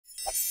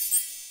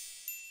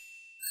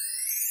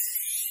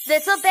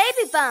little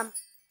baby bump.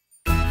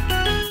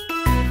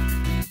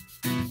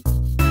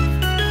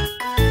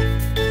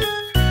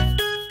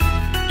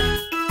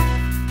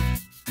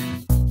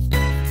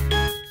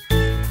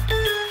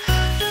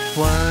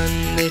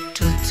 One,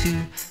 little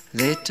two,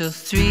 little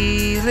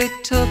three,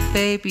 little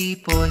baby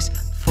boys.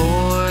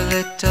 Four,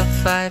 little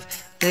five,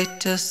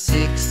 little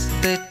six,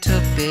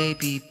 little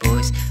baby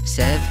boys.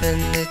 Seven,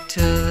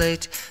 little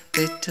eight,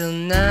 little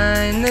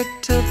nine,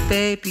 little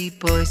baby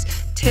boys.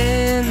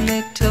 10,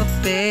 little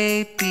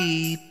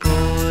baby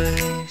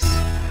boys.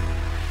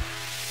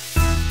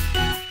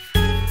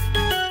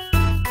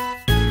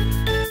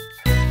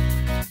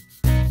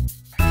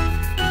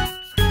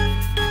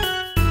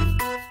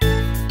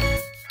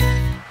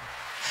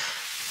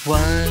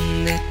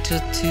 One,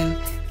 little two,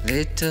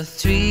 little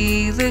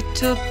three,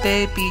 little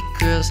baby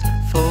girls.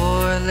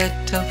 Four,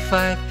 little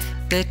five,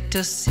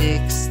 little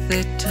six,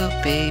 little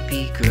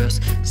baby girls.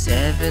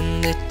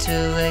 Seven,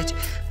 little eight,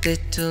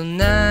 little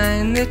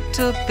nine,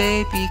 little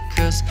baby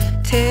girls.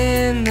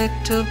 10,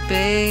 little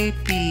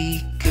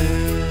baby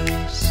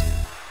girls.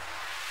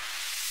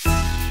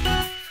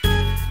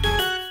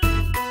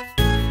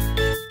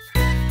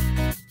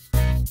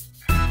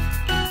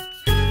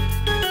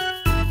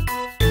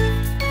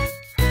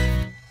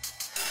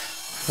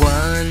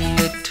 One,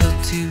 little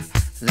two,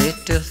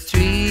 little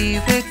three,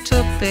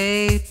 little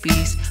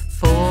babies.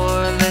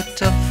 Four,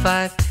 little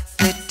five,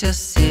 little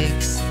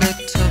six,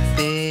 little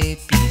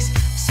babies.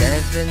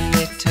 Seven,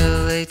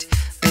 little eight,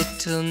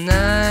 little nine.